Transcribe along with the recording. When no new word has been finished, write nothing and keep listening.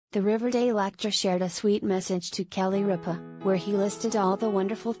The Riverdale actor shared a sweet message to Kelly Ripa, where he listed all the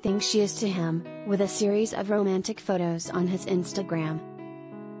wonderful things she is to him, with a series of romantic photos on his Instagram.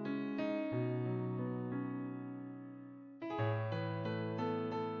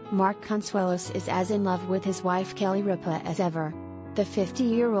 Mark Consuelos is as in love with his wife Kelly Ripa as ever. The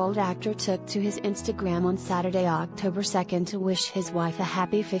 50-year-old actor took to his Instagram on Saturday, October 2nd to wish his wife a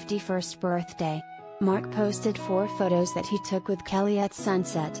happy 51st birthday. Mark posted 4 photos that he took with Kelly at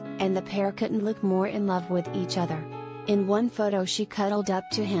sunset, and the pair couldn't look more in love with each other. In one photo she cuddled up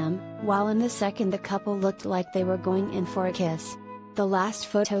to him, while in the second the couple looked like they were going in for a kiss. The last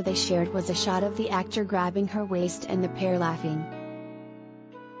photo they shared was a shot of the actor grabbing her waist and the pair laughing.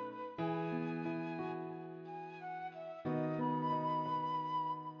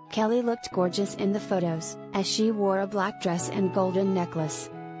 Kelly looked gorgeous in the photos, as she wore a black dress and golden necklace.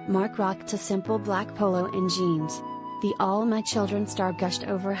 Mark rocked a simple black polo and jeans. The All My Children star gushed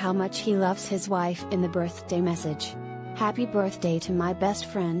over how much he loves his wife in the birthday message. "Happy birthday to my best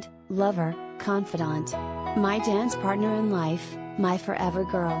friend, lover, confidant. My dance partner in life, my forever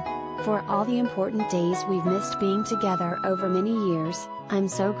girl. For all the important days we've missed being together over many years, I'm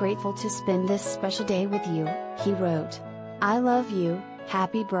so grateful to spend this special day with you," he wrote. "I love you,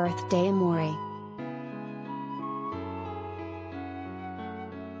 happy birthday amore."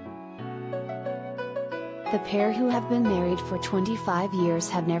 The pair, who have been married for 25 years,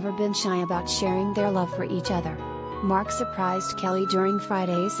 have never been shy about sharing their love for each other. Mark surprised Kelly during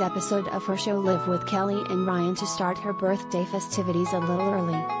Friday's episode of her show Live with Kelly and Ryan to start her birthday festivities a little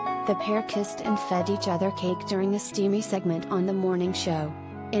early. The pair kissed and fed each other cake during a steamy segment on the morning show.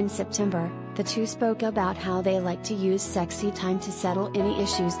 In September, the two spoke about how they like to use sexy time to settle any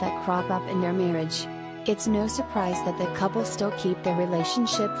issues that crop up in their marriage. It's no surprise that the couple still keep their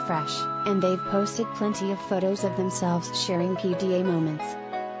relationship fresh, and they've posted plenty of photos of themselves sharing PDA moments.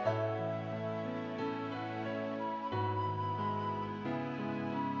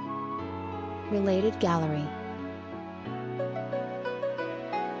 Related gallery.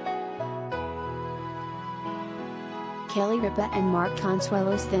 Kelly Ripa and Mark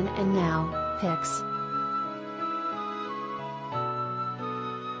Consuelos then and now, pics.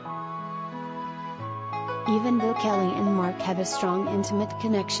 Even though Kelly and Mark have a strong intimate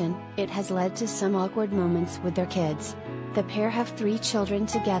connection, it has led to some awkward moments with their kids. The pair have 3 children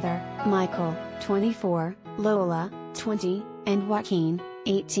together: Michael, 24, Lola, 20, and Joaquin,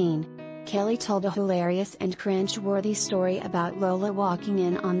 18. Kelly told a hilarious and cringe-worthy story about Lola walking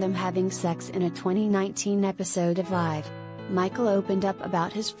in on them having sex in a 2019 episode of Live. Michael opened up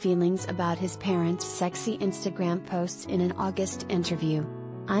about his feelings about his parents' sexy Instagram posts in an August interview.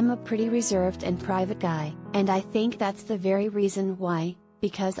 "I'm a pretty reserved and private guy, and I think that's the very reason why,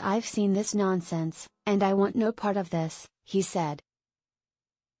 because I've seen this nonsense, and I want no part of this," he said.